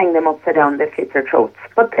hang them upside down, they slit their throats.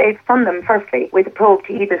 But they stun them firstly with a probe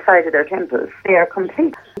to either side of their temples. They are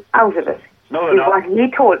completely out of it. No, they're not. What he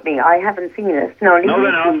told me, I haven't seen it. No,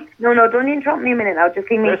 they're not. No, don't interrupt me a minute now. Just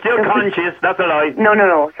leave me. They're still conscious, that's a lie.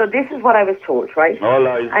 No. So this is what I was told, right? All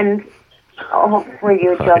lies. And... oh, will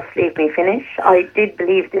you just leave me finish? I did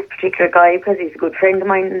believe this particular guy because he's a good friend of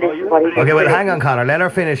mine, and this is what he did. Okay, well, hang on, Connor. Let her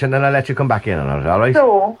finish, and then I'll let you come back in on it, all right?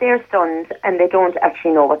 So, they're stunned, and they don't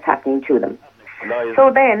actually know what's happening to them. Lies.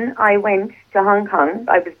 So then, I went to Hong Kong.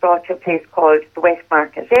 I was brought to a place called the West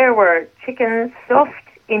Market. There were chickens stuffed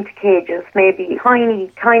into cages, maybe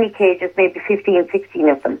tiny cages, maybe 15, 16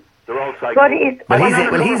 of them. They're all Well,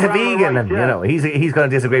 he's a vegan, and, you know, he's going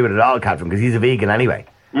to disagree with it all, Catherine, because he's a vegan anyway.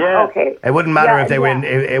 Yeah. Okay. It wouldn't matter if they were in.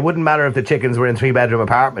 It wouldn't matter if the chickens were in 3-bedroom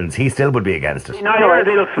apartments. He still would be against it. No, you're a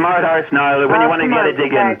little smart arse, Niall, when you want to get a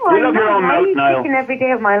dig in. You love your own mouth, Niall. Chicken every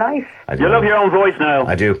day of my life. You love your own voice, Niall.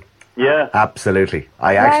 I do. Yeah. Absolutely.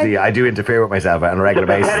 I do interfere with myself on a regular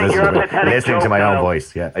basis, listening to my own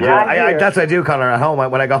voice. Yeah, I do. That's what I do, Conor. At home,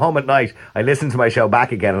 when I go home at night, I listen to my show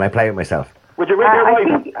back again and I play it myself. Would you rape your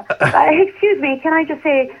wife? Excuse me, can I just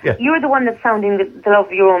say, you're the one that's sounding the love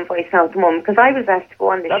of your own voice now at the moment, because I was asked to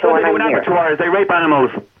go on this show and I'm here. Abattoirs. They rape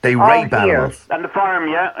animals. They rape animals. And the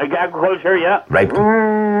farm, agriculture, Rape them.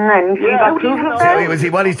 And you got proof of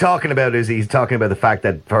that? What he's talking about is he's talking about the fact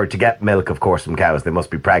that to get milk, of course, from cows, they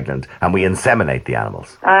must be pregnant, and we inseminate the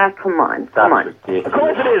animals. Come on. Of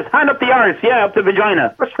course it is. Hand up the arse, up the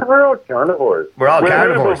vagina. We're all carnivores. We're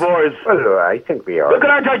carnivores. Well, I think we are. Look at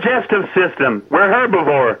our digestive system. We're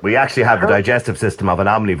herbivore. We actually have the digestive system of an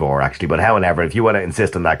omnivore, actually, but however, if you want to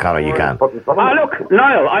insist on that, Conor, you can. Look,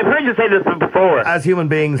 Niall, I've heard you say this before. As human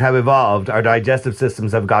beings have evolved, our digestive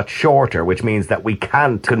systems have got shorter, which means that we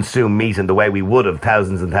can't consume meat in the way we would have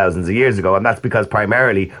thousands and thousands of years ago, and that's because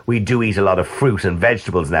primarily we do eat a lot of fruit and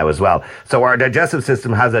vegetables now as well. So our digestive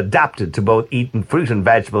system has adapted to both eating fruit and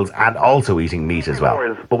vegetables and also eating meat as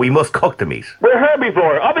well. But we must cook the meat. We're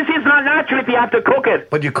herbivore. Obviously it's not natural if you have to cook it.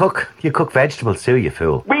 But you cook vegetables too, you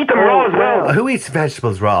fool. We eat them raw as well. Who eats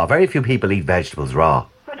vegetables raw? Very few people eat vegetables raw.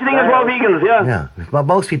 Such a thing as raw vegans, Yeah, well,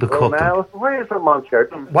 most people cook them. Why is someone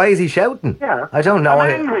shouting? Why is he shouting? Yeah. I don't know.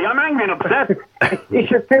 I'm angry and upset. You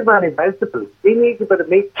should too many vegetables. He needs a bit of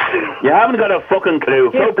meat. You haven't got a fucking clue.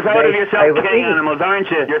 So proud of yourself killing animals, aren't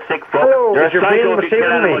you? You're sick fuck. You're a psycho if you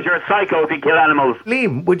kill animals. You're a psycho if you kill animals.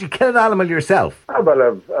 Liam, would you kill an animal yourself? Oh, well,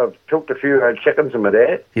 I've choked a few chickens in my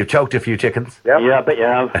day. You've choked a few chickens? Yep. Yeah, I bet you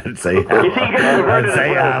have. I'd say You see, you get converted I'd say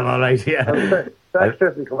as well. I am, all right, yeah. I'd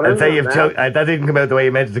say you've choked. That didn't come out the way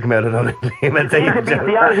you meant it to come out.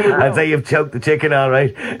 I'd say you've choked the chicken, all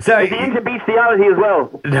right. Sorry. Is he into bestiality as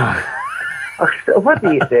well? No. What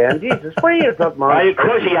are you saying? Jesus, why are you not man? Are you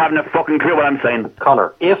cushy having a fucking clue what I'm saying?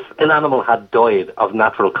 Conor, if an animal had died of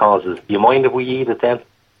natural causes, you mind if we eat it then?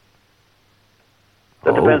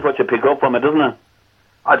 That depends what you pick up from it, doesn't it?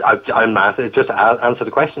 I'm not. Just answer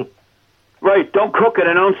the question. Right, don't cook it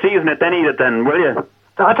and don't season it, then eat it then, will you?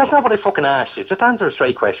 That's not what I fucking asked you. Just answer a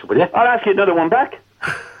straight question, will you? I'll ask you another one back.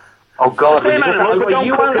 Oh, God.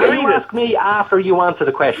 You ask me after you answer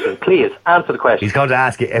the question. Please, answer the question. He's going to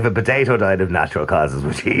ask you if a potato died of natural causes,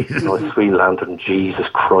 would you eat it? Oh, sweet lantern, Jesus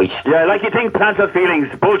Christ. Yeah, like you think plants have feelings.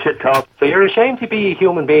 Bullshit talk. So you're ashamed to be a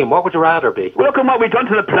human being. What would you rather be? Well, look at what we've done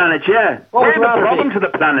to the planet, yeah. We're the problem to the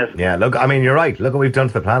planet. Yeah, look, I mean, you're right. Look what we've done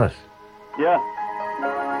to the planet. Yeah.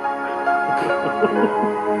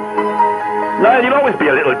 Niall, you'll always be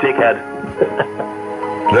a little dickhead.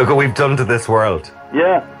 Look what we've done to this world.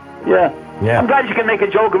 Yeah. I'm glad you can make a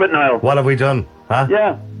joke of it, Niall. What have we done? Huh?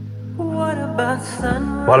 Yeah. What about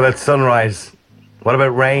sunrise? What about sunrise? What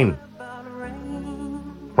about rain?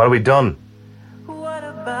 What have we done? What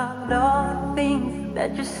about all the things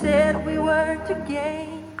that you said we were to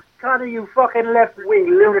gain? Conor, you fucking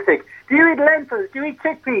left-wing lunatic. Do you eat lentils? Do you eat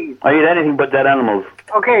chickpeas? I eat anything but dead animals.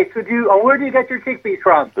 Okay, so where do you get your chickpeas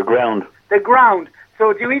from? The ground. The ground.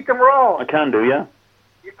 So do you eat them raw? I can do, yeah.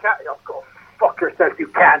 You can't. Oh, go fuck yourself. You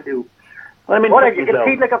can do. I mean, what? You can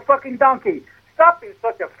feed like a fucking donkey. Stop being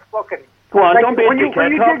such a fucking. Go on, don't be a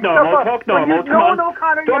dickhead. Talk normal. Come on. No,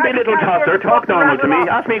 Conor, don't be a little tosser. Talk normal to me.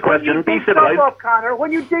 Ask me a question. Be civilized. Up, Conor.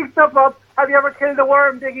 When you dig stuff up, have you ever killed a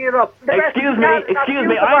worm digging it up? Excuse me.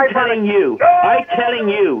 I'm telling you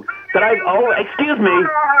that I've. Oh, excuse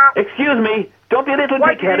me. Don't be a little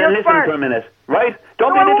dickhead and listen for a minute, right?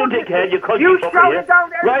 Don't be a little dickhead, you cushy fucker, you down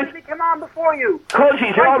right? Come on before you.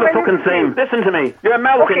 Cushies, you're all the fucking same. Listen to me. You're a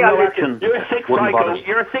mouth in no action. You're a sick psycho.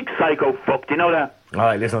 You're a sick psycho fuck. Do you know that? All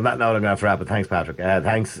right, listen, on that note, I'm going to have to wrap it. Thanks, Patrick.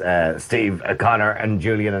 Thanks, Steve, Conor, and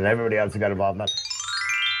Julian, and everybody else who got involved in that.